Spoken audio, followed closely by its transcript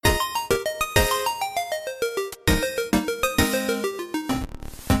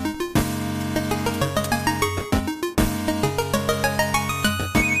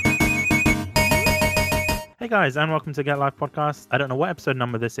guys, and welcome to Get Life Podcast. I don't know what episode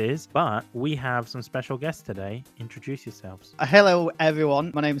number this is, but we have some special guests today. Introduce yourselves. Hello,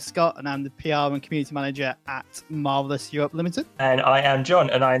 everyone. My name is Scott, and I'm the PR and Community Manager at Marvelous Europe Limited. And I am John,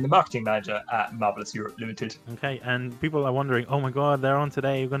 and I am the Marketing Manager at Marvelous Europe Limited. Okay, and people are wondering, oh my god, they're on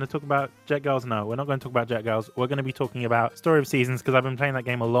today. We're going to talk about Jet Girls. No, we're not going to talk about Jet Girls. We're going to be talking about Story of Seasons, because I've been playing that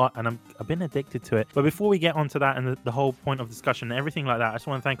game a lot, and I've been addicted to it. But before we get onto that and the whole point of discussion and everything like that, I just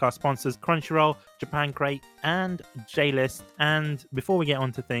want to thank our sponsors, Crunchyroll, Japan Crate, and JList. And before we get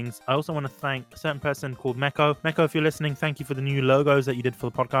on to things, I also want to thank a certain person called Meko. Meko, if you're listening, thank you for the new logos that you did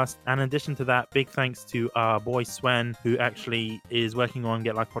for the podcast. And in addition to that, big thanks to our boy Swen, who actually is working on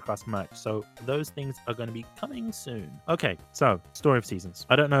Get Life Podcast merch. So those things are going to be coming soon. Okay, so Story of Seasons.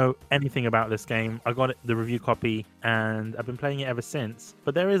 I don't know anything about this game. I got the review copy and I've been playing it ever since.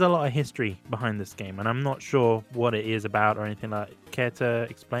 But there is a lot of history behind this game, and I'm not sure what it is about or anything like that. Care to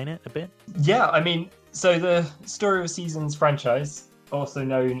explain it a bit? Yeah, I mean, so the Story of Seasons franchise, also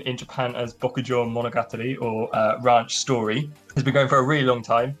known in Japan as Bokujo Monogatari or Ranch Story, has been going for a really long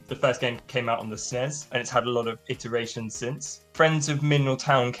time. The first game came out on the SNES, and it's had a lot of iterations since. Friends of Mineral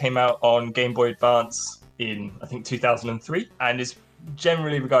Town came out on Game Boy Advance in, I think, 2003, and is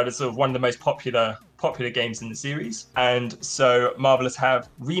generally regarded as sort of one of the most popular games in the series. And so Marvelous have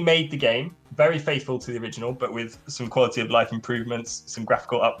remade the game, very faithful to the original, but with some quality of life improvements, some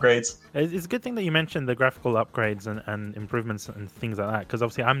graphical upgrades. It's a good thing that you mentioned the graphical upgrades and improvements and things like that, because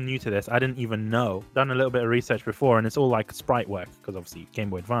obviously I'm new to this. I didn't even know. Done a little bit of research before, and it's all like sprite work, because obviously Game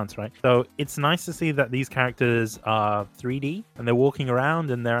Boy Advance, right? So it's nice to see that these characters are 3D and they're walking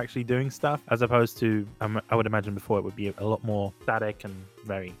around and they're actually doing stuff, as opposed to, I would imagine before it would be a lot more static and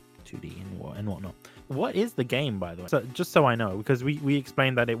very 2D and whatnot. What is the game, by the way? So just so I know, because we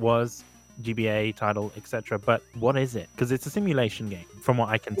explained that it was GBA title, etc. But what is it? Because it's a simulation game, from what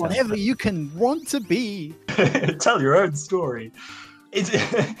I can tell. Whatever you can want to be. Tell your own story.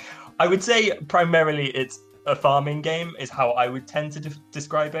 I would say primarily it's a farming game is how I would tend to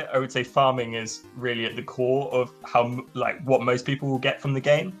describe it. I would say farming is really at the core of how, like, what most people will get from the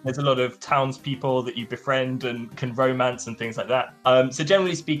game. There's a lot of townspeople that you befriend and can romance and things like that. So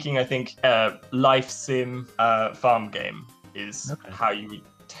generally speaking, I think life sim farm game is how you would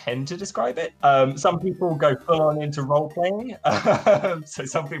tend to describe it. Some people go full on into role playing, so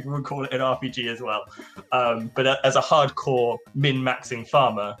some people would call it an RPG as well. But as a hardcore min-maxing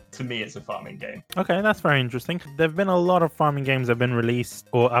farmer, to me it's a farming game. Okay, that's very interesting. There have been a lot of farming games that have been released,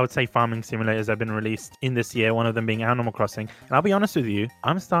 or I would say farming simulators that have been released in this year, one of them being Animal Crossing. And I'll be honest with you,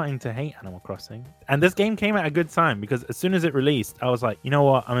 I'm starting to hate Animal Crossing. And this game came at a good time, because as soon as it released, I was like, you know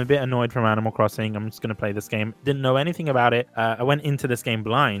what, I'm a bit annoyed from Animal Crossing. I'm just going to play this game. Didn't know anything about it. I went into this game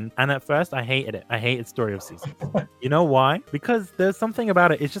blind. And at first, I hated it. I hated Story of Seasons. You know why? Because there's something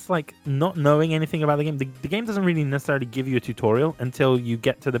about it. It's just like not knowing anything about the game. The game doesn't really necessarily give you a tutorial until you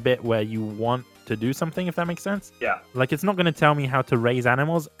get to the bit where you want to do something, if that makes sense. Yeah. Like, it's not going to tell me how to raise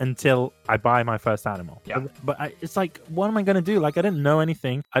animals until I buy my first animal. Yeah. But it's like, what am I going to do? Like, I didn't know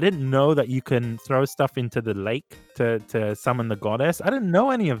anything. I didn't know that you can throw stuff into the lake to summon the goddess. I didn't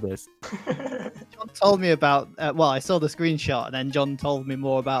know any of this. John told me about, I saw the screenshot, and then John told me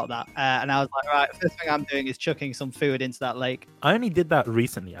more about that. And I was like, right, first thing I'm doing is chucking some food into that lake. I only did that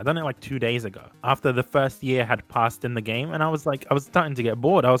recently. I done it like 2 days ago, after the first year had passed in the game. And I was starting to get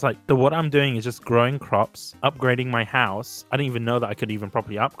bored. I was like, what I'm doing is just growing crops, upgrading my house. I didn't even know that I could even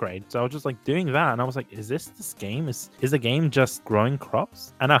properly upgrade. So I was just like doing that. And I was like, is this game? Is the game just growing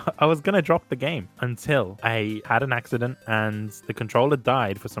crops? And I was going to drop the game until I had an accident and the controller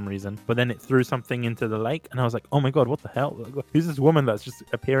died for some reason. But then it threw something into the lake. And I was like, oh my God, what the hell? Who's this woman that's just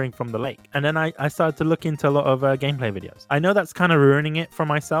appearing from the lake? And then I started to look into a lot of gameplay videos. I know that's kind of ruining it for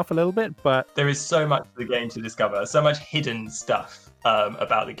myself a little bit, but there is so much of the game to discover, so much hidden stuff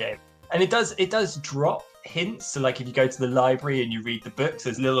about the game. And it does drop hints. So like if you go to the library and you read the books,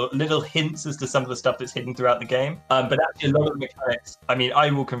 there's little hints as to some of the stuff that's hidden throughout the game. But actually a lot of the mechanics, I mean, I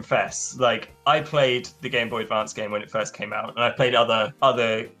will confess, like I played the Game Boy Advance game when it first came out, and I played other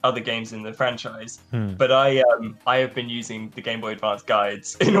games in the franchise. But I have been using the Game Boy Advance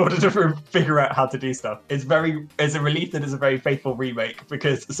guides in order to figure out how to do stuff. It's a relief that it's a very faithful remake,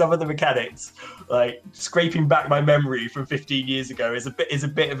 because some of the mechanics, like scraping back my memory from 15 years ago, is a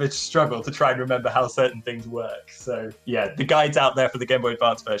bit of a struggle to try and remember how certain things work. So yeah, the guides out there for the Game Boy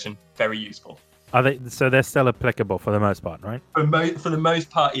Advance version, very useful. Are they? So they're still applicable for the most part, right? For the most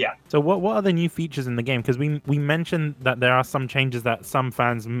part, yeah. So what are the new features in the game? Because we mentioned that there are some changes that some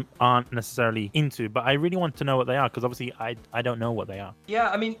fans aren't necessarily into, but I really want to know what they are, because obviously I don't know what they are. Yeah,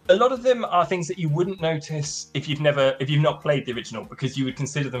 I mean, a lot of them are things that you wouldn't notice if you've not played the original, because you would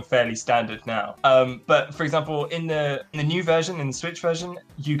consider them fairly standard now. But for example, in the new version, in the Switch version,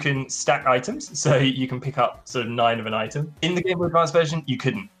 you can stack items, so you can pick up sort of 9 of an item. In the Game Boy Advance version, you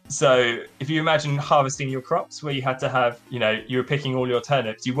couldn't. So if you imagine harvesting your crops, where you had to have, you were picking all your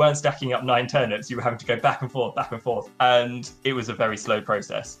turnips, you weren't stacking up 9 turnips, you were having to go back and forth, and it was a very slow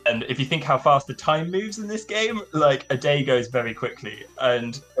process. And if you think how fast the time moves in this game, like a day goes very quickly,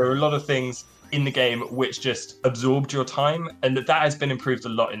 and there are a lot of things in the game which just absorbed your time, and that has been improved a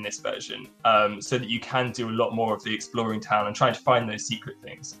lot in this version, so that you can do a lot more of the exploring town and trying to find those secret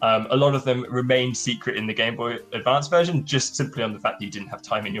things. A lot of them remained secret in the Game Boy Advance version, just simply on the fact that you didn't have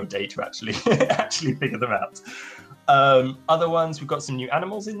time in your day to actually figure them out. Other ones, we've got some new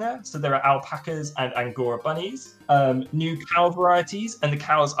animals in there. So there are alpacas and Angora bunnies, new cow varieties, and the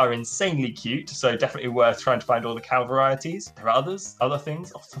cows are insanely cute. So definitely worth trying to find all the cow varieties. There are other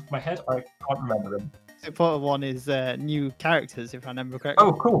things off the top of my head. I can't remember them. The important one is new characters, if I remember correctly.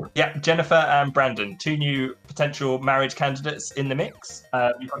 Oh, cool. Yeah, Jennifer and Brandon, 2 new potential marriage candidates in the mix.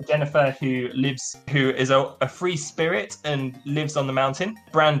 You've got Jennifer, who is a free spirit and lives on the mountain.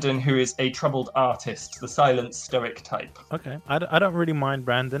 Brandon, who is a troubled artist, the silent, stoic type. Okay, I don't really mind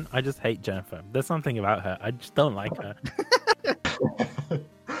Brandon. I just hate Jennifer. There's something about her. I just don't like her.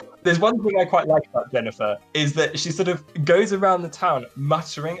 There's one thing I quite like about Jennifer, is that she sort of goes around the town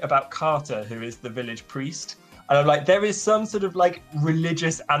muttering about Carter, who is the village priest. And I'm like, there is some sort of like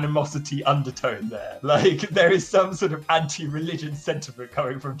religious animosity undertone there. Like there is some sort of anti-religion sentiment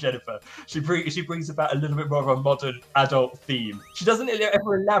coming from Jennifer. She brings about a little bit more of a modern adult theme. She doesn't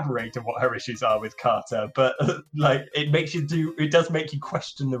ever elaborate on what her issues are with Carter, but like it does make you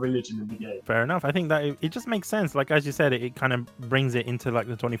question the religion in the game. Fair enough. I think that it just makes sense. Like, as you said, it kind of brings it into like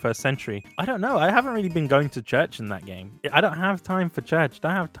the 21st century. I don't know. I haven't really been going to church in that game. I don't have time for church. I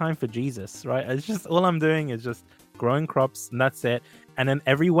don't have time for Jesus, right? It's just all I'm doing is just growing crops, and that's it. And then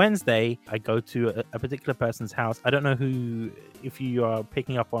every Wednesday I go to a particular person's house. I don't know if you are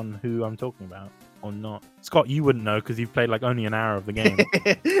picking up on who I'm talking about or not. Scott, you wouldn't know because you've played like only an hour of the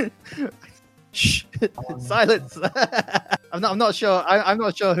game. Shh. Silence. I'm not sure. I'm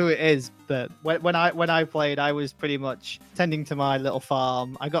not sure who it is, but when I played, I was pretty much tending to my little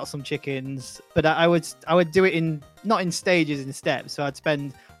farm. I got some chickens, but I would do it not in stages, in steps. So I'd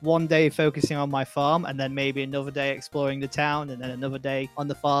spend one day focusing on my farm, and then maybe another day exploring the town, and then another day on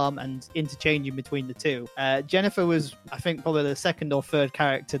the farm, and interchanging between the two. Jennifer was, I think, probably the second or third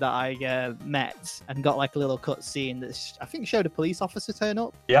character that I met and got like a little cutscene that I think showed a police officer turn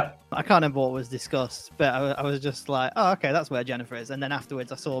up. Yeah. I can't remember what was discussed, but I was just like, oh, okay, that's where Jennifer is. And then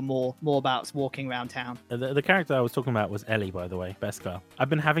afterwards, I saw more bouts walking around town. The character I was talking about was Ellie, by the way, Beskar. I've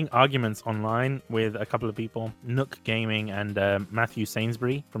been having arguments online with a couple of people, Nook Gaming and Matthew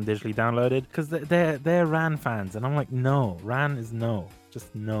Sainsbury from Digitally Downloaded, because they're Ran fans, and I'm like, no, Ran is no.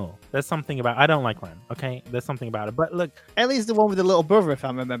 Just no. There's something about... I don't like Ran, okay? There's something about it. But look... Ellie's the one with the little brother, if I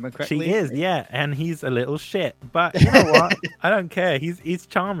remember correctly. She is, yeah. And he's a little shit. But you know what? I don't care. He's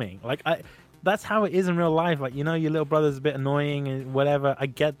charming. Like, that's how it is in real life. Like, your little brother's a bit annoying and whatever. I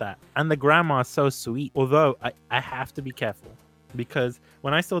get that. And the grandma's so sweet. Although, I have to be careful. Because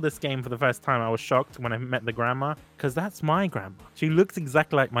when I saw this game for the first time, I was shocked when I met the grandma, because that's my grandma. She looks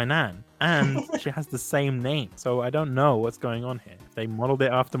exactly like my nan, and she has the same name. So I don't know what's going on here. If they modeled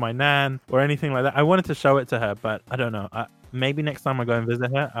it after my nan or anything like that. I wanted to show it to her, but I don't know. Maybe next time I go and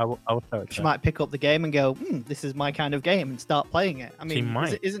visit her, I'll show it to her. She might pick up the game and go, this is my kind of game, and start playing it. I mean, she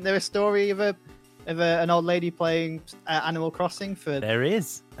might. Isn't there a story of an old lady playing Animal Crossing for... There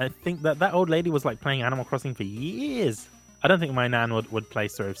is. I think that old lady was like playing Animal Crossing for years. I don't think my nan would play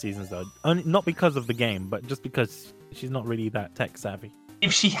Story of Seasons, though. Only, not because of the game, but just because she's not really that tech savvy.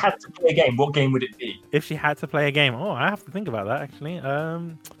 If she had to play a game, what game would it be? If she had to play a game, I have to think about that, actually.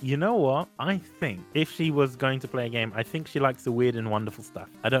 You know what? I think if she was going to play a game, I think she likes the weird and wonderful stuff.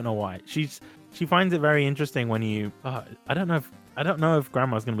 I don't know why. She finds it very interesting when you... I don't know if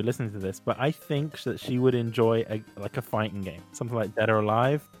Grandma's going to be listening to this, but I think that she would enjoy a fighting game. Something like Dead or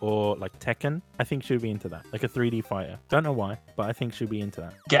Alive or like Tekken. I think she would be into that. Like a 3D fighter. Don't know why, but I think she'd be into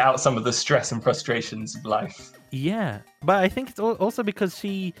that. Get out some of the stress and frustrations of life. Yeah, but I think it's also because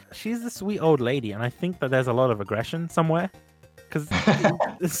she's a sweet old lady, and I think that there's a lot of aggression somewhere.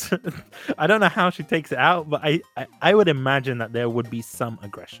 because I don't know how she takes it out, but I would imagine that there would be some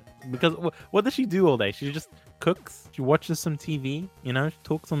aggression. Because what does she do all day? She just cooks, she watches some TV, you know, she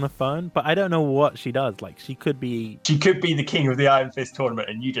talks on the phone, but I don't know what she does. Like, she could be the king of the Iron Fist tournament,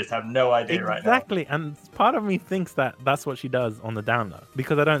 and you just have no idea right now. Exactly, and part of me thinks that that's what she does on the down low,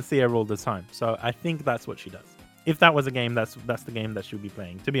 because I don't see her all the time. So I think that's what she does. If that was a game, that's the game that she would be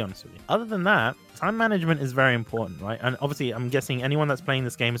playing, to be honest with you. Other than that, time management is very important, right? And obviously, I'm guessing anyone that's playing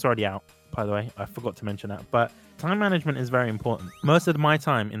this game is already out, by the way. I forgot to mention that. But time management is very important. Most of my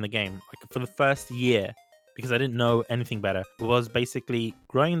time in the game, like for the first year, because I didn't know anything better, was basically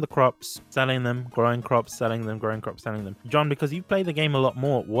growing the crops, selling them, growing crops, selling them, growing crops, selling them. John, because you play the game a lot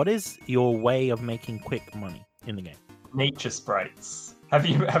more, what is your way of making quick money in the game? Nature sprites. Have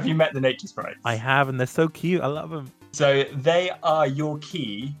you met the nature sprites? I have, and they're so cute. I love them. So they are your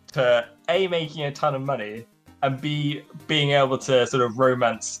key to A, making a ton of money, and B, being able to sort of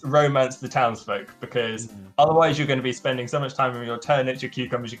romance the townsfolk, because otherwise you're going to be spending so much time on your turnips, your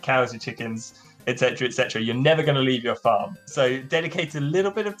cucumbers, your cows, your chickens, etc., etc. You're never going to leave your farm. So dedicate a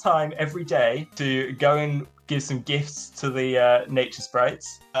little bit of time every day to go and give some gifts to the nature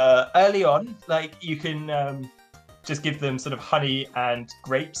sprites. Early on, like, you can just give them sort of honey and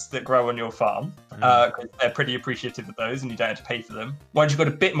grapes that grow on your farm, because they're pretty appreciative of those and you don't have to pay for them. Once you've got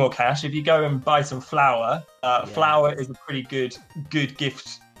a bit more cash, if you go and buy some flour, flour is a pretty good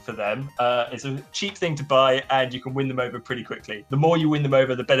gift for them. It's a cheap thing to buy, and you can win them over pretty quickly. The more you win them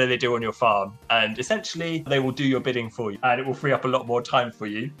over, the better they do on your farm, and essentially they will do your bidding for you, and it will free up a lot more time for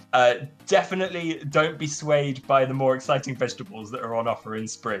you. Definitely don't be swayed by the more exciting vegetables that are on offer in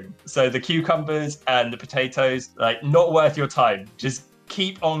spring. So the cucumbers and the potatoes, like, not worth your time. Just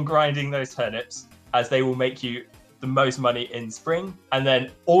keep on grinding those turnips, as they will make you the most money in spring, and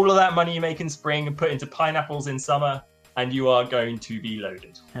then all of that money you make in spring and put into pineapples in summer, and you are going to be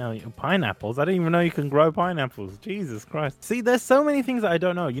loaded. Hell yeah, pineapples? I didn't even know you can grow pineapples. Jesus Christ. See, there's so many things that I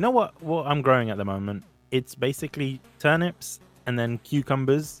don't know. You know what I'm growing at the moment? It's basically turnips and then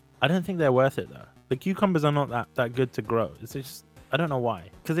cucumbers. I don't think they're worth it, though. The cucumbers are not that good to grow. It's just, I don't know why.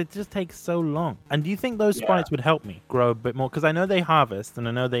 Because it just takes so long. And do you think those sprites would help me grow a bit more? Because I know they harvest and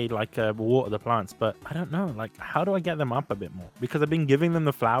I know they water the plants, but I don't know. Like, how do I get them up a bit more? Because I've been giving them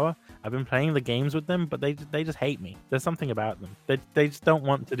the flour. I've been playing the games with them, but they just hate me. There's something about them. They just don't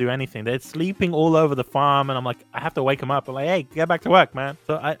want to do anything. They're sleeping all over the farm, and I'm like, I have to wake them up. I'm like, hey, get back to work, man.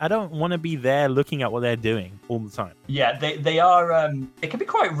 So I don't want to be there looking at what they're doing all the time. Yeah, they are. It can be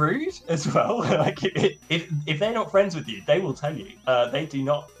quite rude as well. Like, if they're not friends with you, they will tell you. They do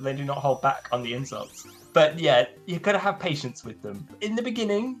not hold back on the insults. But yeah, you've got to have patience with them. In the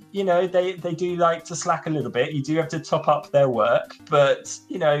beginning, you know, they do like to slack a little bit. You do have to top up their work. But,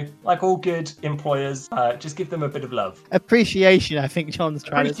 you know, like all good employers, just give them a bit of love. Appreciation, I think John's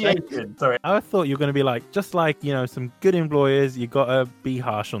trying to say. Sorry. I thought you were going to be like, just like, you know, some good employers, you got to be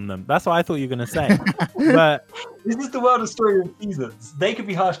harsh on them. That's what I thought you were going to say. But this is the world of Story of Seasons. They can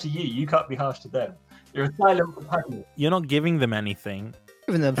be harsh to you. You can't be harsh to them. You're a silent protagonist. You're not giving them anything.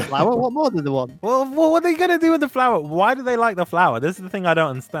 Giving them flour? What more do they want? Well, what are they gonna do with the flour? Why do they like the flour? This is the thing I don't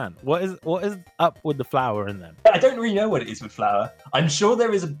understand. What is up with the flour in them? I don't really know what it is with flour. I'm sure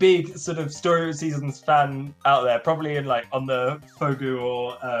there is a big sort of Story of Seasons fan out there, probably in like on the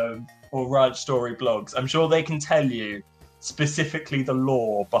Fogu or Ranch Story blogs. I'm sure they can tell you specifically the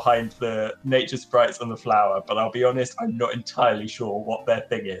lore behind the nature sprites on the flower, but I'll be honest, I'm not entirely sure what their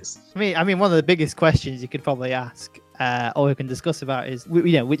thing is. I mean, one of the biggest questions you could probably ask, or we can discuss about, is,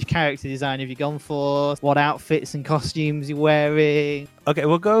 you know, which character design have you gone for? What outfits and costumes you're wearing? Okay,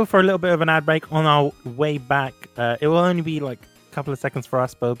 we'll go for a little bit of an ad break on our way back. It will only be like a couple of seconds for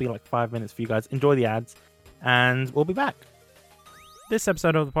us, but it'll be like 5 minutes for you guys. Enjoy the ads, and we'll be back. This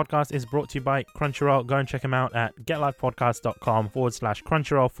episode of the podcast is brought to you by Crunchyroll. Go and check them out at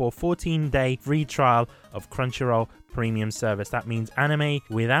getlifepodcast.com/Crunchyroll for a 14-day free trial of Crunchyroll premium service. That means anime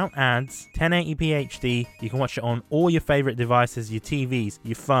without ads, 1080p HD. You can watch it on all your favorite devices, your TVs,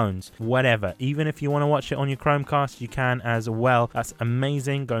 your phones, whatever. Even if you want to watch it on your Chromecast, you can as well. That's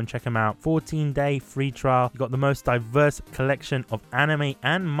amazing. Go and check them out. 14-day free trial. You've got the most diverse collection of anime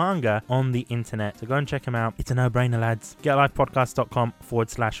and manga on the internet. So go and check them out. It's a no-brainer, lads.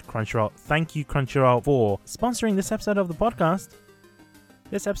 getlifepodcast.com/Crunchyroll. Thank you, Crunchyroll, for sponsoring this episode of the podcast.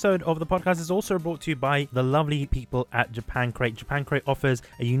 This episode of the podcast is also brought to you by the lovely people at Japan Crate. Japan Crate offers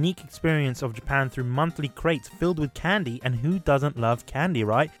a unique experience of Japan through monthly crates filled with candy, and who doesn't love candy,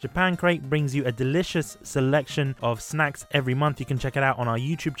 right? Japan Crate brings you a delicious selection of snacks every month. You can check it out on our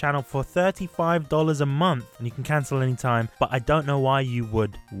YouTube channel for $35 a month, and you can cancel anytime, but I don't know why you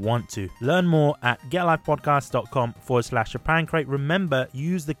would want to. Learn more at getlifepodcast.com/Japan Crate. Remember,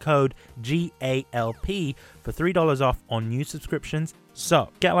 use the code GALP for $3 off on new subscriptions. So,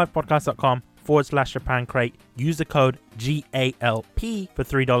 getlifepodcast.com/Japan Crate. Use the code GALP for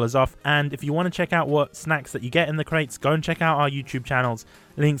 $3 off. And if you want to check out what snacks that you get in the crates, go and check out our YouTube channels.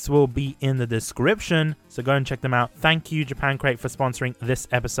 Links will be in the description, so go and check them out. Thank you, Japan Crate, for sponsoring this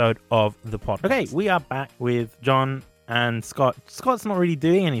episode of the podcast. Okay, we are back with John and Scott. Scott's not really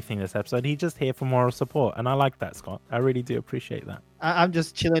doing anything this episode. He's just here for moral support, and I like that, Scott. I really do appreciate that. I'm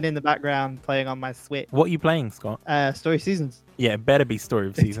just chilling in the background playing on my Switch. What are you playing, Scott? Story Seasons. Yeah, it better be Story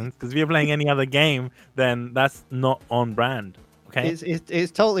of Seasons, because if you're playing any other game, then that's not on brand. Okay.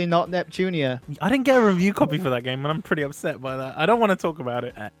 It's totally not Neptunia. I didn't get a review copy for that game, and I'm pretty upset by that. I don't want to talk about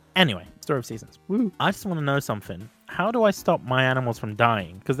it. Anyway, Story of Seasons. Woo. I just want to know something. How do I stop my animals from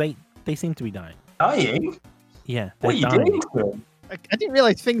dying? Because they seem to be dying. Dying? Yeah. What are you dying. doing to them? I didn't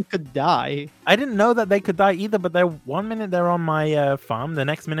realize things could die. I didn't know that they could die either, but they're 1 minute they're on my farm, the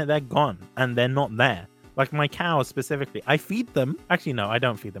next minute they're gone, and they're not there. Like my cows specifically. I feed them. Actually, no, I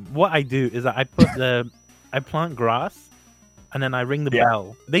don't feed them. What I do is that I plant grass, and then I ring the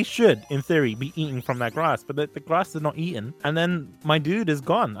bell. They should, in theory, be eating from that grass, but the grass is not eaten. And then my dude is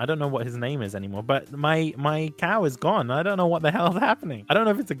gone. I don't know what his name is anymore, but my cow is gone. I don't know what the hell is happening. I don't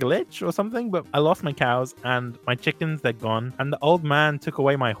know if it's a glitch or something, but I lost my cows and my chickens, they're gone. And the old man took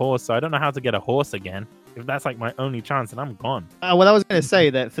away my horse, so I don't know how to get a horse again. If that's like my only chance, and I'm gone. Well, I was going to say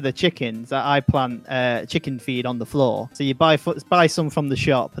that for the chickens, I plant chicken feed on the floor. So you buy some from the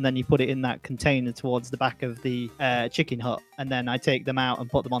shop, and then you put it in that container towards the back of the chicken hut. And then I take them out and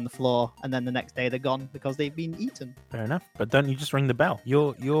put them on the floor, and then the next day they're gone because they've been eaten. Fair enough, but don't you just ring the bell?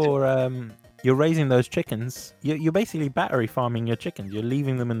 You're raising those chickens. You're basically battery farming your chickens. You're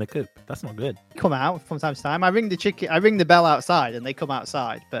leaving them in the coop. That's not good. Come out from time to time. I ring the bell outside, and they come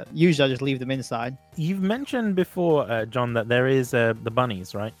outside. But usually I just leave them inside. You've mentioned before, John, that there is the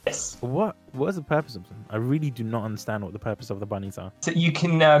bunnies, right? Yes. What is the purpose of them? I really do not understand what the purpose of the bunnies are. So you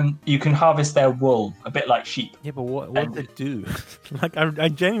can harvest their wool, a bit like sheep. Yeah, but what do they do? Like, I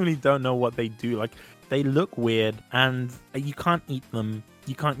genuinely don't know what they do. Like, they look weird, and you can't eat them.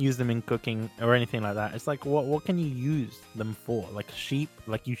 You can't use them in cooking or anything like that. It's like, what can you use them for? Like sheep,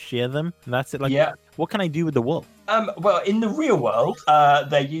 like you shear them, and that's it. Like, yeah. What can I do with the wool? Well, in the real world,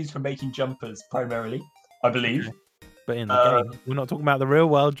 they're used for making jumpers primarily, I believe. But in the game, we're not talking about the real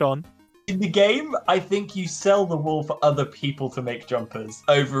world, John. In the game, I think you sell the wool for other people to make jumpers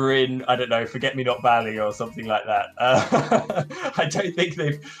over in, I don't know, Forget Me Not Valley or something like that. I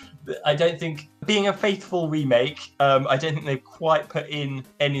don't think, being a faithful remake, I don't think they've quite put in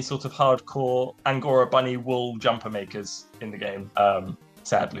any sort of hardcore Angora bunny wool jumper makers in the game,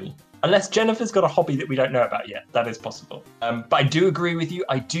 sadly. Unless Jennifer's got a hobby that we don't know about yet. That is possible. But I do agree with you.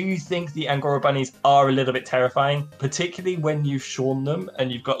 I do think the Angora bunnies are a little bit terrifying, particularly when you've shorn them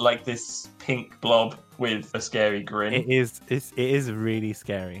and you've got like this pink blob with a scary grin. It is really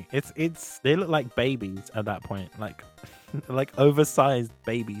scary. They look like babies at that point. Like oversized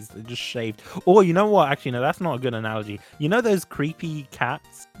babies. They're just shaved. Or you know what? Actually, no, that's not a good analogy. You know those creepy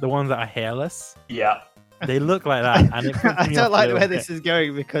cats? The ones that are hairless? Yeah. They look like that, and it I don't like where this is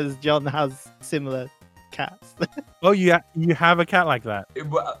going because John has similar cats. Oh, you have a cat like that?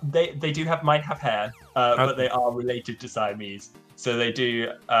 They do might have hair, but they are related to Siamese, so they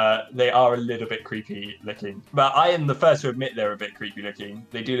do. They are a little bit creepy looking. But I am the first to admit they're a bit creepy looking.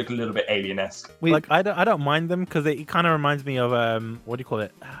 They do look a little bit alien-esque. I don't mind them because it kind of reminds me of what do you call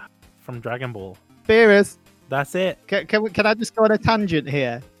it, from Dragon Ball. Beerus. That's it. Can I just go on a tangent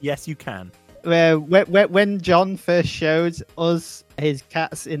here? Yes, you can. When John first showed us his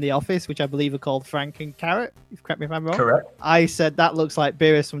cats in the office, which I believe are called Frank and Carrot, correct me if I'm wrong. Correct. I said that looks like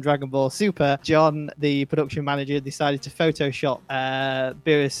Beerus from Dragon Ball Super. John, the production manager, decided to Photoshop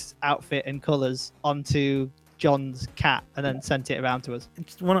Beerus' outfit and colours onto John's cat and then sent it around to us. I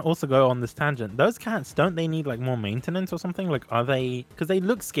just want to also go on this tangent. Those cats, don't they need like more maintenance or something? Like, are they? Because they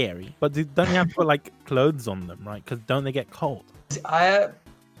look scary, but don't you have to put like clothes on them, right? Because don't they get cold?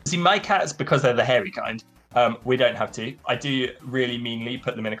 See, my cats, because they're the hairy kind, We don't have to. I do really meanly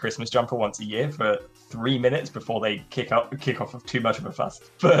put them in a Christmas jumper once a year for 3 minutes before they kick off of too much of a fuss.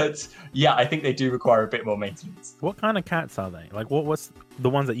 But yeah, I think they do require a bit more maintenance. What kind of cats are they? Like, what's the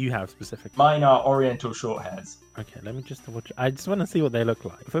ones that you have specifically? Mine are Oriental Shorthairs. Okay, let me just watch. I just want to see what they look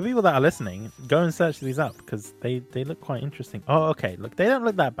like. For people that are listening, go and search these up because they look quite interesting. Oh, okay. Look, they don't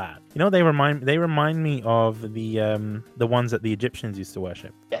look that bad. You know, they remind me of the ones that the Egyptians used to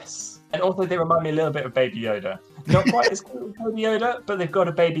worship. Yes. And also they remind me a little bit of Baby Yoda. Not quite as cool as Baby Yoda, but they've got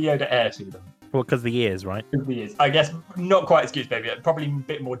a Baby Yoda air to them. Well, because the ears, right? He is. I guess not quite as cute as Baby Yoda. Probably a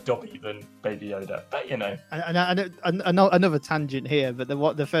bit more dobby than Baby Yoda. But, you know. Another tangent here, but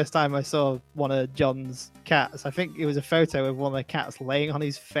the first time I saw one of John's cats, I think it was a photo of one of the cats laying on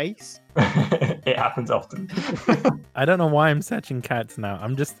his face. It happens often. I don't know why I'm searching cats now.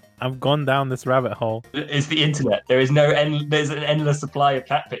 I've gone down this rabbit hole. It's the internet. There's an endless supply of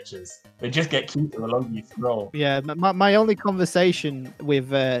cat pictures. They just get cuter the longer you scroll. Yeah, my only conversation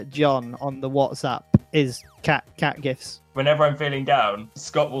with John on the WhatsApp is cat gifs. Whenever I'm feeling down,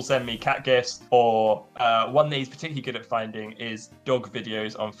 Scott will send me cat gifs, or one that he's particularly good at finding is dog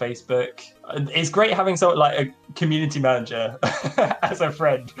videos on Facebook. It's great having someone like a community manager as a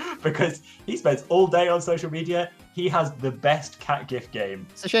friend because he spends all day on social media. He has the best cat gif game.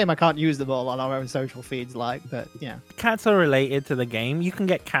 It's a shame I can't use them all on our own social feeds, but yeah. Cats are related to the game. You can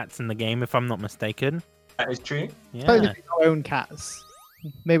get cats in the game, if I'm not mistaken. That is true. Yeah. Our own cats.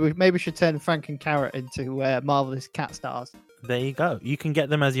 Maybe we should turn Frank and Carrot into marvelous cat stars. There you go. You can get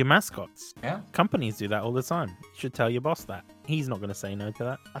them as your mascots. Yeah. Companies do that all the time. You should tell your boss that. He's not going to say no to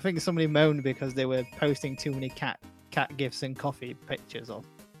that. I think somebody moaned because they were posting too many cat gifs and coffee pictures of.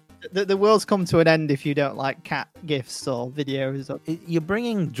 The world's come to an end if you don't like cat gifs or videos. You're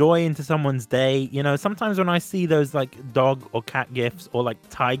bringing joy into someone's day. You know, sometimes when I see those like dog or cat gifs or like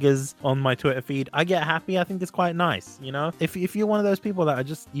tigers on my Twitter feed, I get happy. I think it's quite nice. You know, if you're one of those people that are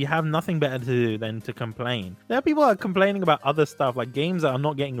just, you have nothing better to do than to complain. There are people that are complaining about other stuff like games that are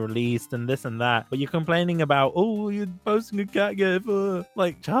not getting released and this and that, but you're complaining about, oh, you're posting a cat gif.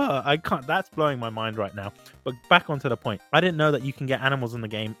 Like, I can't. That's blowing my mind right now. But back onto the point. I didn't know that you can get animals in the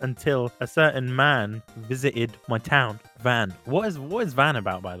game until a certain man visited my town. Van. What is Van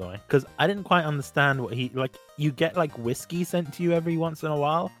about, by the way? Because I didn't quite understand what he like. You get like whiskey sent to you every once in a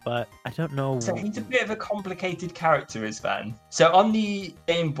while, but I don't know. So he's a bit of a complicated character, is Van. So on the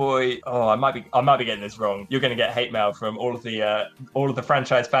Game Boy, I might be getting this wrong. You're going to get hate mail from all of the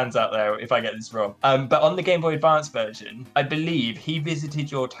franchise fans out there if I get this wrong. But on the Game Boy Advance version, I believe he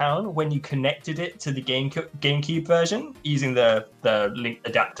visited your town when you connected it to the GameCube version using the link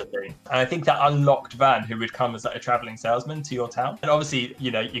adapter thing. And I think that unlocked Van, who would come as like a traveling salesman to your town. And obviously, you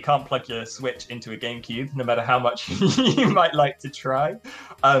know, you can't plug your Switch into a GameCube, no matter how much you might like to try.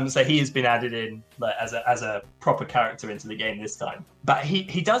 So he has been added in like, as a proper character into the game this time. But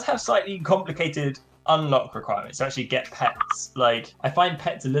he does have slightly complicated unlock requirements to actually get pets. Like, I find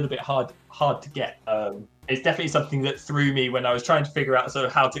pets a little bit hard to get. It's definitely something that threw me when I was trying to figure out sort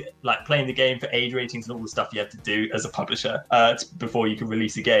of how to like playing the game for age ratings and all the stuff you have to do as a publisher before you can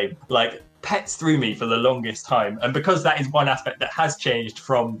release a game. Like, pets threw me for the longest time, and because that is one aspect that has changed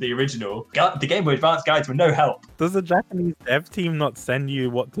from the original, the Game Boy Advance guides were no help. Does the Japanese dev team not send you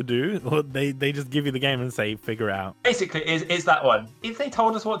what to do, or they just give you the game and say figure it out? Basically, it's that one. If they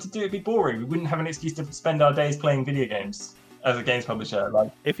told us what to do, it'd be boring. We wouldn't have an excuse to spend our days playing video games as a games publisher.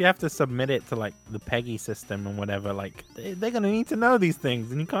 Like, if you have to submit it to like the PEGI system and whatever, like they're gonna need to know these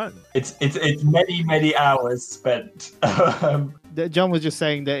things, and you can't. It's many hours spent. John was just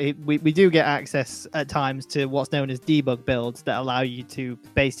saying that we do get access at times to what's known as debug builds that allow you to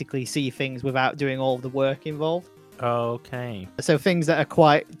basically see things without doing all of the work involved. Okay. So things that are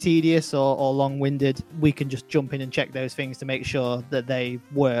quite tedious or long-winded, we can just jump in and check those things to make sure that they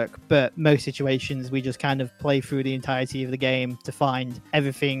work. But most situations, we just kind of play through the entirety of the game to find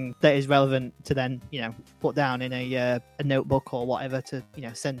everything that is relevant to then, you know, put down in a notebook or whatever to, you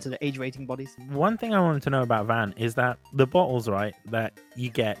know, send to the age rating bodies. One thing I wanted to know about Van is that the bottles, right, that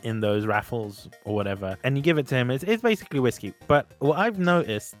you get in those raffles or whatever, and you give it to him, it's basically whiskey. But what I've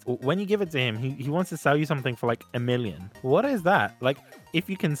noticed, when you give it to him, he wants to sell you something for like $1 million. What is that? Like, if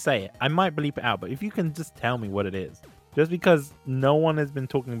you can say it, I might bleep it out, but if you can just tell me what it is, just because no one has been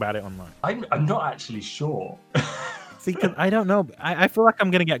talking about it online. I'm not actually sure. See, because I don't know. I feel like I'm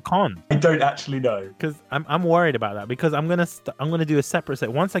gonna get conned. I don't actually know. Because I'm worried about that. Because I'm gonna do a separate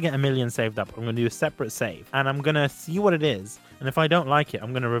save. Once I get $1 million saved up, I'm gonna do a separate save, and I'm gonna see what it is. And if I don't like it,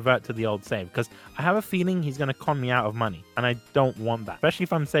 I'm gonna revert to the old save. Because I have a feeling he's gonna con me out of money, and I don't want that. Especially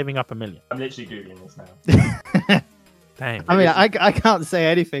if I'm saving up $1 million. I'm literally googling this now. Damn. I mean, I can't say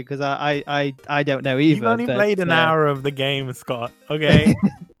anything because I don't know either. You've only but, played an hour of the game, Scott. Okay.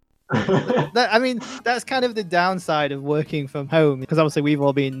 I mean, that's kind of the downside of working from home, because obviously we've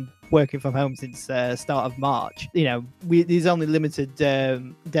all been working from home since start of March. You know, there's only limited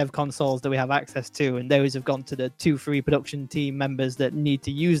dev consoles that we have access to, and those have gone to the 2-3 production team members that need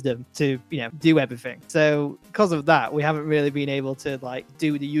to use them to, you know, do everything. So because of that, we haven't really been able to like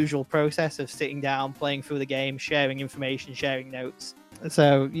do the usual process of sitting down, playing through the game, sharing information, sharing notes.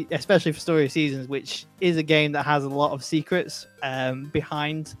 So especially for Story of Seasons, which is a game that has a lot of secrets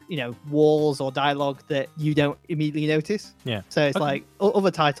behind, you know, walls or dialogue that you don't immediately notice. Yeah. So it's like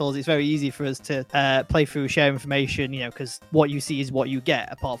other titles, it's very easy for us to play through, share information, you know, because what you see is what you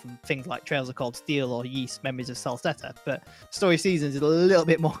get, apart from things like Trails of Cold Steel or Yeast Memories of Salsetta. But Story of Seasons is a little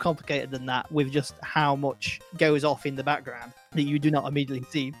bit more complicated than that, with just how much goes off in the background that you do not immediately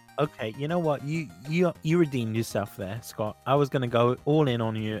see. Okay, you know what? You redeemed yourself there, Scott. I was gonna go all in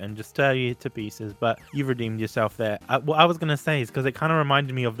on you and just tear you to pieces, but you've redeemed yourself there. What I was gonna say is because it kind of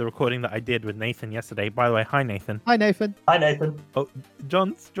reminded me of the recording that I did with Nathan yesterday. By the way, hi Nathan. Hi Nathan. Hi, Nathan. Oh,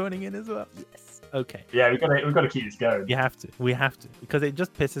 John's joining in as well. Yes. Okay. Yeah, we've got to keep this going. We have to because it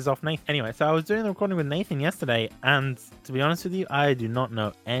just pisses off Nathan. Anyway, so I was doing the recording with Nathan yesterday, and to be honest with you, I do not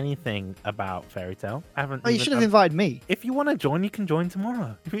know anything about Fairy Tail. I haven't. Oh, you should have invited me. If you want to join, you can join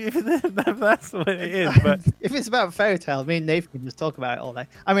tomorrow. If that's what it is. But if it's about Fairy Tail, me and Nathan can just talk about it all day.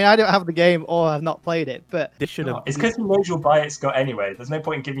 I mean, I don't have the game or have not played it, but this should have. It's because he knows you'll buy it, Scott, anyway. There's no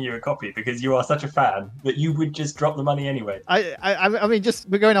point in giving you a copy because you are such a fan that you would just drop the money anyway. I mean, just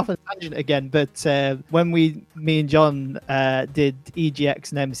we're going off on a tangent again, but when me and John did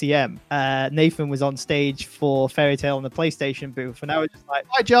EGX and MCM, Nathan was on stage for Fairy Tail on the PlayStation booth, and I was just like,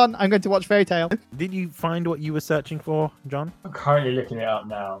 "Hi, John, I'm going to watch Fairy Tail." Did you find what you were searching for, John? I'm currently looking it up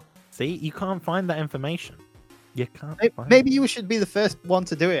now. See, you can't find that information. You can't. Maybe you should be the first one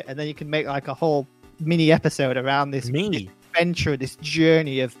to do it, and then you can make like a whole mini episode around this adventure, this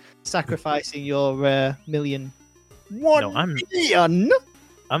journey of sacrificing your million.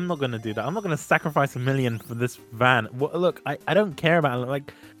 I'm not going to do that. I'm not going to sacrifice $1 million for this van. Well, look, I don't care about it.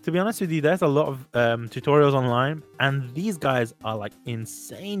 Like, to be honest with you, there's a lot of tutorials online, and these guys are like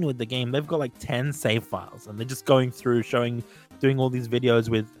insane with the game. They've got like 10 save files, and they're just going through doing all these videos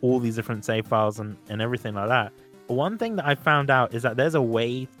with all these different save files and everything like that. One thing that I found out is that there's a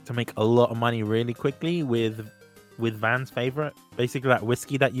way to make a lot of money really quickly with Van's favorite, basically that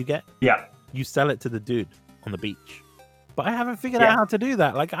whiskey that you get. Yeah. You sell it to the dude on the beach. But I haven't figured out how to do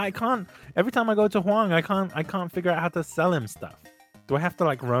that. Like, I can't. Every time I go to Huang, I can't figure out how to sell him stuff. Do I have to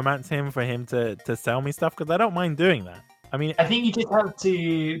like romance him for him to sell me stuff? Because I don't mind doing that. I mean, I think you just have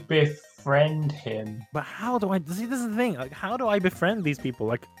to befriend him. But how do I see? This is the thing. Like, how do I befriend these people?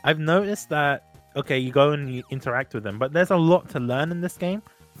 Like, I've noticed that. Okay, you go and you interact with them, but there's a lot to learn in this game.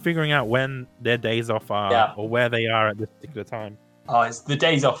 Figuring out when their days off are or where they are at this particular time. Oh, it's the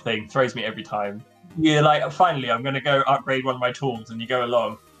days off thing throws me every time. You're like, finally, I'm going to go upgrade one of my tools, and you go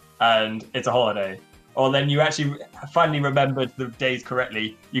along, and it's a holiday. Or then you actually finally remembered the days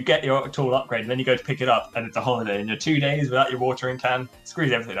correctly. You get your tool upgrade, and then you go to pick it up, and it's a holiday. And you're 2 days without your watering can.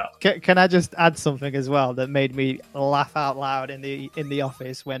 Screws everything up. Can I just add something as well that made me laugh out loud in the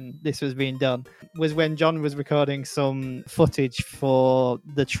office when this was being done? Was when John was recording some footage for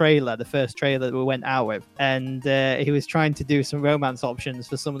the trailer, the first trailer that we went out with, and he was trying to do some romance options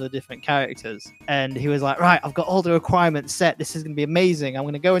for some of the different characters. And he was like, "Right, I've got all the requirements set. This is going to be amazing. I'm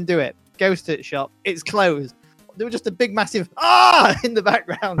going to go and do it." Goes to the shop, it's closed. There was just a big massive in the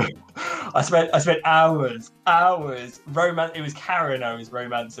background. I spent hours romance. It was Karen I was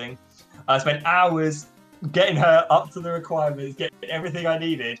romancing. I spent hours getting her up to the requirements, getting everything I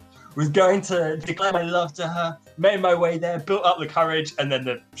needed. Was going to declare my love to her, made my way there, built up the courage, and then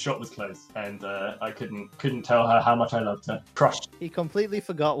the shop was closed, and I couldn't tell her how much I loved her. Crushed. He completely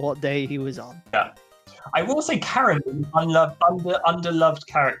forgot what day he was on. Yeah. I will say Karen is an underloved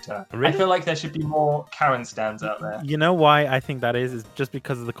character. Really? I feel like there should be more Karen stands out there. You know why I think that is just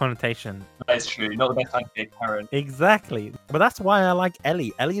because of the connotation. That's true. Not the best time to be a Karen. Exactly. But that's why I like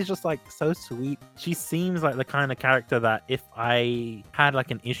Ellie. Ellie is just like so sweet. She seems like the kind of character that if I had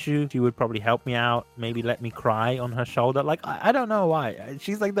like an issue, she would probably help me out, maybe let me cry on her shoulder. Like, I don't know why.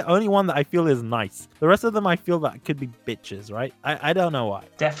 She's like the only one that I feel is nice. The rest of them I feel that could be bitches, right? I don't know why.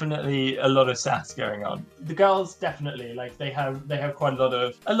 Definitely a lot of sass going on. The girls definitely like they have quite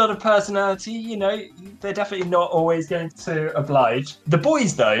a lot of personality, you know. They're definitely not always going to oblige. The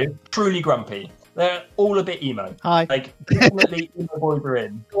boys though, truly grumpy. They're all a bit emo. Hi. Like, definitely emo boys are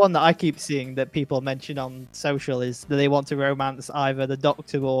in. The one that I keep seeing that people mention on social is that they want to romance either the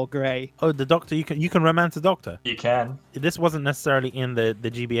Doctor or Grey. Oh, the Doctor, you can romance a Doctor. You can. This wasn't necessarily in the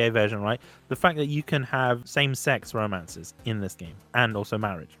GBA version, right? The fact that you can have same-sex romances in this game and also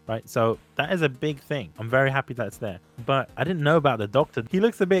marriage, right? So that is a big thing. I'm very happy that's there. But I didn't know about the Doctor. He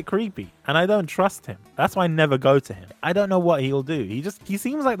looks a bit creepy and I don't trust him. That's why I never go to him. I don't know what he'll do. He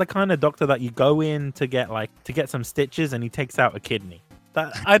seems like the kind of doctor that you go in to get some stitches and he takes out a kidney.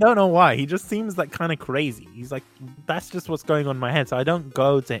 I don't know why. He just seems like kind of crazy. He's like, that's just what's going on in my head. So I don't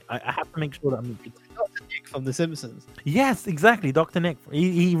go to him. I have to make sure that I'm... Dr. Nick from The Simpsons. Yes, exactly. Dr. Nick.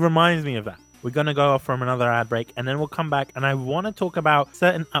 He reminds me of that. We're going to go off from another ad break and then we'll come back and I want to talk about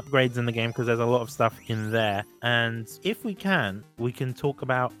certain upgrades in the game because there's a lot of stuff in there. And if we can talk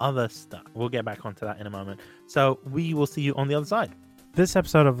about other stuff. We'll get back onto that in a moment. So we will see you on the other side. This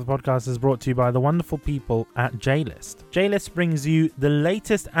episode of the podcast is brought to you by the wonderful people at JList. JList brings you the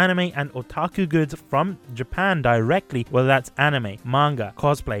latest anime and otaku goods from Japan directly, whether that's anime, manga,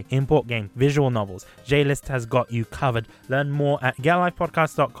 cosplay, import game, visual novels. JList has got you covered. Learn more at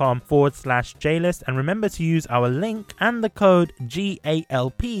getlifepodcast.com/JList and remember to use our link and the code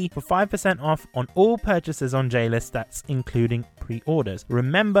GALP for 5% off on all purchases on JList. That's including pre-orders.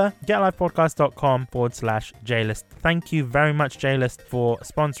 Remember, getlifepodcast.com/JList. Thank you very much, JList, for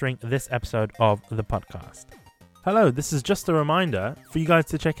sponsoring this episode of the podcast. Hello, this is just a reminder for you guys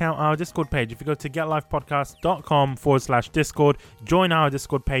to check out our Discord page. If you go to getlifepodcast.com/Discord, join our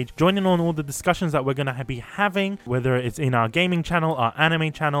Discord page, join in on all the discussions that we're going to be having, whether it's in our gaming channel, our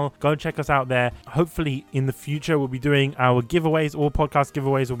anime channel. Go check us out there. Hopefully in the future, we'll be doing our giveaways. All podcast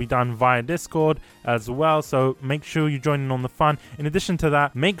giveaways will be done via Discord as well. So make sure you join in on the fun. In addition to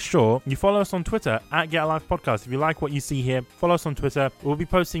that, make sure you follow us on Twitter at getlifepodcast. If you like what you see here, follow us on Twitter. We'll be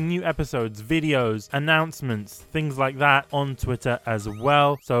posting new episodes, videos, announcements, things like that on Twitter as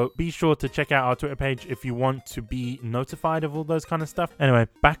well. So be sure to check out our Twitter page if you want to be notified of all those kind of stuff. Anyway,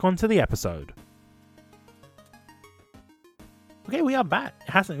 back onto the episode. Okay, we are back. It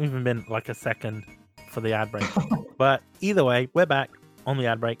hasn't even been like a second for the ad break. But either way, we're back on the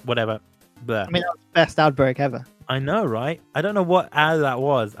ad break, whatever. Blah. I mean, that was the best ad break ever. I know, right? I don't know what ad that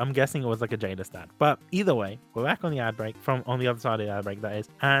was. I'm guessing it was like a JList ad. But either way, we're back on the ad break, from on the other side of the ad break, that is.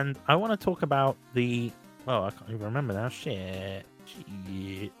 And I want to talk about the... Oh, I can't even remember now. Shit.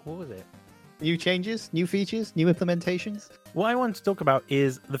 What was it? New changes, new features, new implementations. What I want to talk about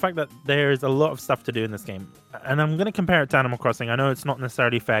is the fact that there's a lot of stuff to do in this game. And I'm going to compare it to Animal Crossing. I know it's not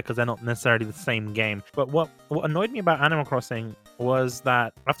necessarily fair because they're not necessarily the same game. But what annoyed me about Animal Crossing was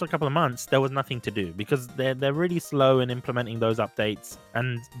that after a couple of months, there was nothing to do because they're really slow in implementing those updates.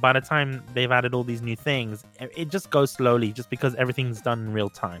 And by the time they've added all these new things, it just goes slowly just because everything's done in real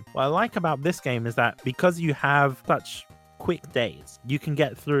time. What I like about this game is that because you have such quick days, you can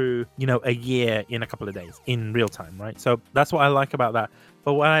get through, a year in a couple of days in real time, right? So that's what I like about that.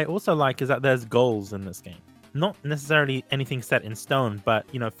 But what I also like is that there's goals in this game. Not necessarily anything set in stone, but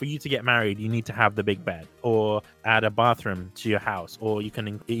for you to get married, you need to have the big bed or add a bathroom to your house, or you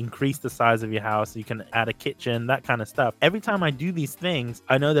can increase the size of your house. You can add a kitchen, that kind of stuff. Every time I do these things,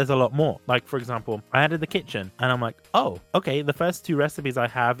 I know there's a lot more. Like, for example, I added the kitchen and I'm like, oh, okay, the first two recipes I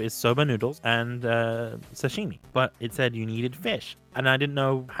have is soba noodles and sashimi, but it said you needed fish. And I didn't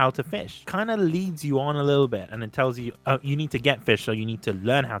know how to fish. Kind of leads you on a little bit, and it tells you, oh, you need to get fish, so you need to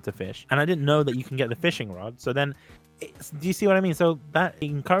learn how to fish. And I didn't know that you can get the fishing rod. So then, do you see what I mean? So that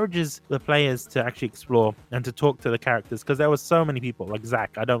encourages the players to actually explore and to talk to the characters, because there was so many people like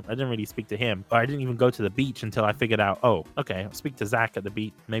Zach. I didn't really speak to him, or I didn't even go to the beach until I figured out, oh, okay, I'll speak to Zach at the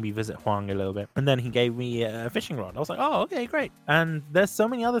beach, maybe visit Huang a little bit. And then he gave me a fishing rod. I was like, oh, okay, great. And there's so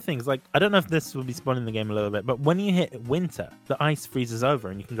many other things. Like, I don't know if this will be spoiling the game a little bit, but when you hit winter, the ice freezes over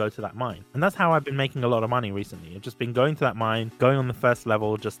and you can go to that mine. And that's how I've been making a lot of money recently. I've just been going to that mine, going on the first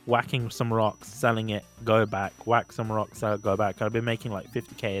level, just whacking some rocks, selling it, go back, whack some rocks, sell it, go back. I've been making like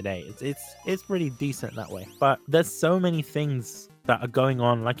 50k a day. It's pretty decent that way. But there's so many things that are going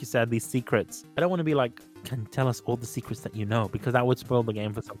on. Like you said, these secrets. I don't want to be like, can tell us all the secrets that you know, because that would spoil the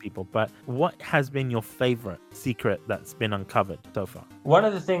game for some people. But what has been your favorite secret that's been uncovered so far? One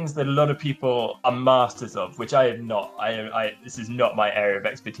of the things that a lot of people are masters of, which I am not, this is not my area of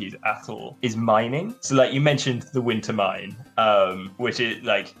expertise at all, is mining. So like you mentioned the winter mine, which is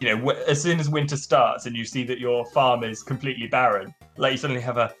like, as soon as winter starts and you see that your farm is completely barren, like you suddenly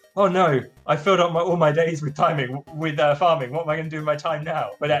have oh no, I filled up all my days with farming. What am I going to do with my time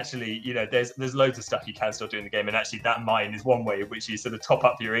now? But actually, you know, there's loads of stuff you can still do in the game, and actually that mine is one way in which you sort of top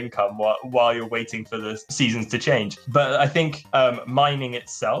up your income while you're waiting for the seasons to change. But I think mining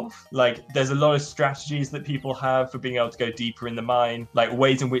itself, like there's a lot of strategies that people have for being able to go deeper in the mine, like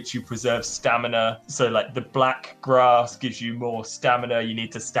ways in which you preserve stamina. So like the black grass gives you more stamina. You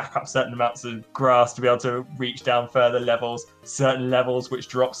need to stack up certain amounts of grass to be able to reach down further levels, certain levels which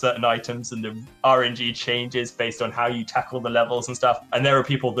drop certain items, and the RNG changes based on how you tackle the levels and stuff. And there are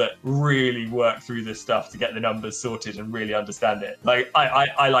people that really work through this stuff to get the numbers sorted and really understand it. Like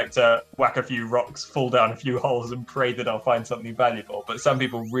I like to whack a few rocks, fall down a few holes and pray that I'll find something valuable. But some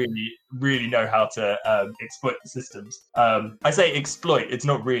people really know how to exploit the systems. I say exploit, it's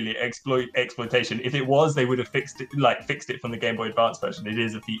not really exploitation. If it was, they would have fixed it from the Game Boy Advance version. It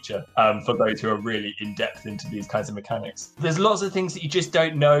is a feature for those who are really in depth into these kinds of mechanics. There's lots of things that you just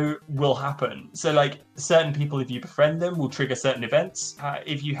don't know will happen. So like certain people, if you befriend them, will trigger certain events.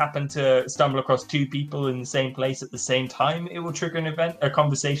 If you happen to stumble across two people in the same place at the same time, it will trigger an event, a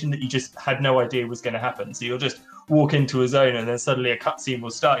conversation that you just had no idea was going to happen. So you'll just walk into a zone and then suddenly a cutscene will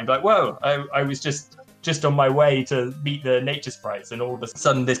start and be like, whoa, I was just on my way to meet the nature sprites, and all of a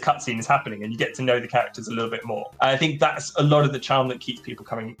sudden this cutscene is happening and you get to know the characters a little bit more. And I think that's a lot of the charm that keeps people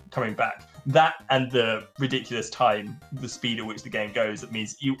coming back. That and the ridiculous time, the speed at which the game goes, that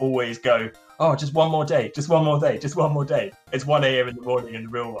means you always go, oh, just one more day, just one more day, just one more day. It's 1 a.m. in the morning in the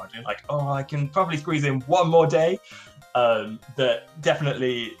real world. You're like, oh, I can probably squeeze in one more day. That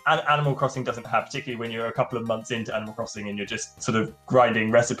definitely Animal Crossing doesn't have, particularly when you're a couple of months into Animal Crossing and you're just sort of grinding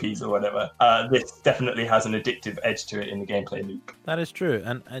recipes or whatever. This definitely has an addictive edge to it in the gameplay loop. That is true.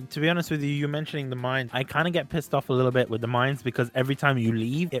 And to be honest with you, you mentioning the mines, I kind of get pissed off a little bit with the mines because every time you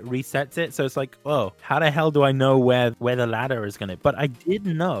leave, it resets it. So it's like, oh, how the hell do I know where the ladder is going to? But I did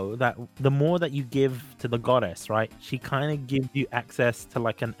know that the more that you give to the goddess, right, she kind of gives you access to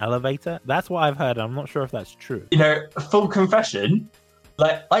like an elevator. That's what I've heard. I'm not sure if that's true. You know, full confession,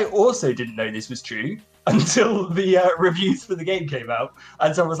 like I also didn't know this was true until the reviews for the game came out,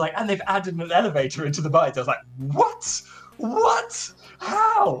 and someone was like, and they've added an elevator into the mines. I was like, what?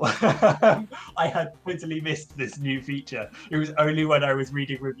 How? I had totally missed this new feature. It was only when I was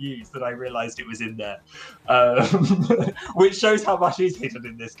reading reviews that I realized it was in there, which shows how much is hidden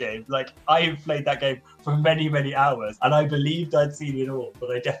in this game. Like, I have played that game for many hours, and I believed I'd seen it all,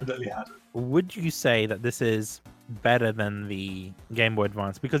 but I definitely hadn't. Would you say that this is better than the Game Boy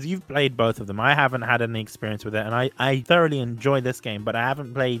Advance? Because you've played both of them. I haven't had any experience with it, and I thoroughly enjoy this game, but I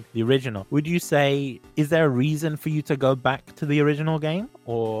haven't played the original. Would you say, is there a reason for you to go back to the original game,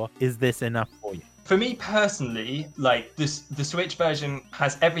 or is this enough for you? For me personally, like the Switch version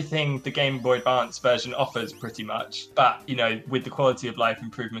has everything the Game Boy Advance version offers pretty much, but you know, with the quality of life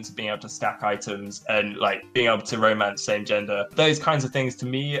improvements of being able to stack items and like being able to romance same gender, those kinds of things to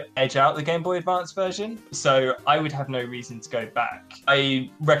me edge out the Game Boy Advance version. So I would have no reason to go back.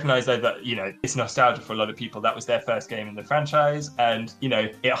 I recognize though that, you know, it's nostalgia for a lot of people. That was their first game in the franchise, and you know,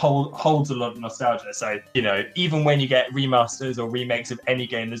 it holds a lot of nostalgia. So, you know, even when you get remasters or remakes of any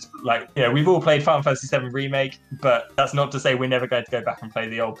game, there's like, you know, we've all played Final Fantasy VII Remake, but that's not to say we're never going to go back and play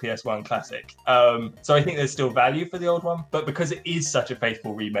the old PS1 classic. So I think there's still value for the old one, but because it is such a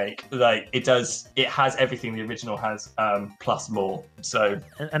faithful remake, like it has everything the original has, plus more. So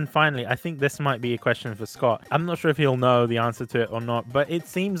and finally, I think this might be a question for Scott. I'm not sure if he'll know the answer to it or not, but it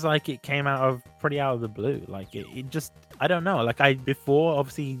seems like it came out of the blue. Like it just, I don't know. Like before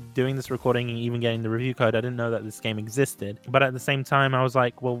obviously doing this recording and even getting the review code, I didn't know that this game existed. But at the same time, I was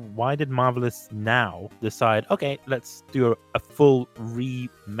like, well, why did Marvelous now decide, okay, let's do a full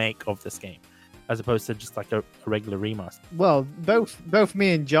remake of this game, as opposed to just like a regular remaster? Well, both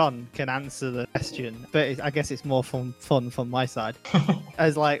me and John can answer the question, but I guess it's more fun from my side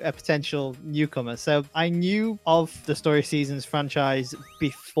as like a potential newcomer. So I knew of the Story Seasons franchise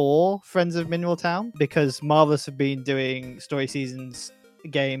before Friends of Mineral Town, because Marvelous have been doing Story Seasons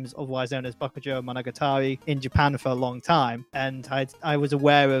games, otherwise known as Bakujo Monogatari, in Japan for a long time, and I was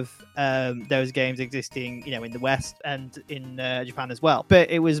aware of those games existing, you know, in the West and in Japan as well. But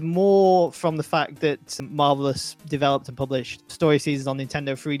it was more from the fact that Marvelous developed and published Story Seasons on Nintendo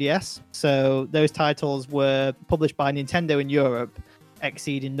 3DS. So those titles were published by Nintendo in Europe,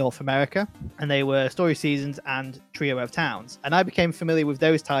 Xseed in North America, and they were Story Seasons and Trio of Towns. And I became familiar with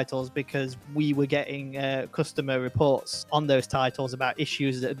those titles because we were getting customer reports on those titles about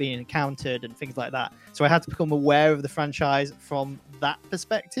issues that had been encountered and things like that. So I had to become aware of the franchise from that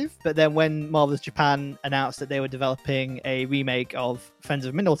perspective. But then when Marvelous Japan announced that they were developing a remake of Friends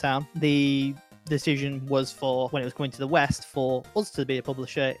of Mineral Town, the decision was for when it was coming to the West for us to be a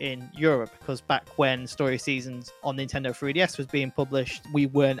publisher in Europe, because back when Story Seasons on Nintendo 3DS was being published, we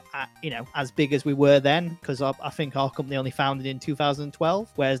weren't as big as we were then, because I think our company only founded in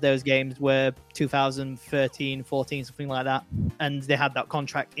 2012, whereas those games were 2013, 14, something like that, and they had that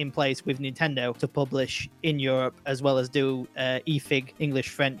contract in place with Nintendo to publish in Europe as well as do EFIG, English,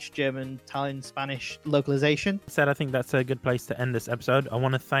 French, German, Italian, Spanish localization. I think that's a good place to end this episode. I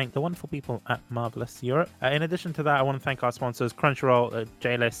want to thank the wonderful people at Marvelous Europe. In addition to that, I want to thank our sponsors, Crunchyroll,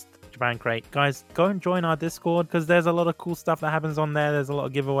 JList, Japan Crate. Guys, go and join our Discord, because there's a lot of cool stuff that happens on there. There's a lot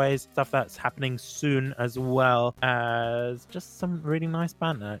of giveaways, stuff that's happening soon, as well as just some really nice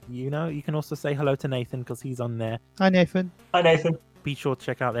banter. You can also say hello to Nathan, because he's on there. Hi, Nathan. Hi, Nathan. Be sure to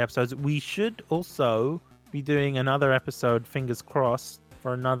check out the episodes. We should also be doing another episode, fingers crossed,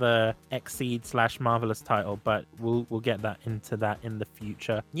 for another Exceed/Marvelous title, but we'll get into that in the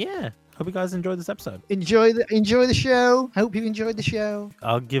future. Yeah, hope you guys enjoyed this episode. Enjoy the show. Hope you enjoyed the show.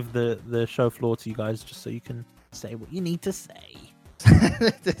 I'll give the show floor to you guys, just so you can say what you need to say.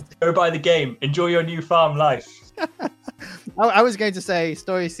 Go buy the game. Enjoy your new farm life. I was going to say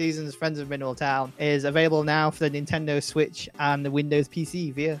Story Seasons Friends of Mineral Town is available now for the Nintendo Switch and the Windows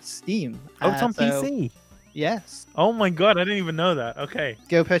PC via Steam. Oh, it's on PC. Yes. Oh my god, I didn't even know that. Okay.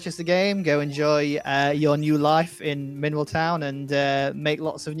 Go purchase the game, go enjoy your new life in Mineral Town, and make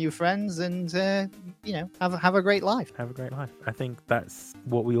lots of new friends, and have a great life. Have a great life. I think that's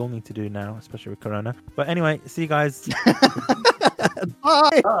what we all need to do now, especially with Corona. But anyway, see you guys.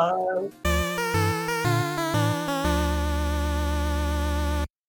 Bye. Bye.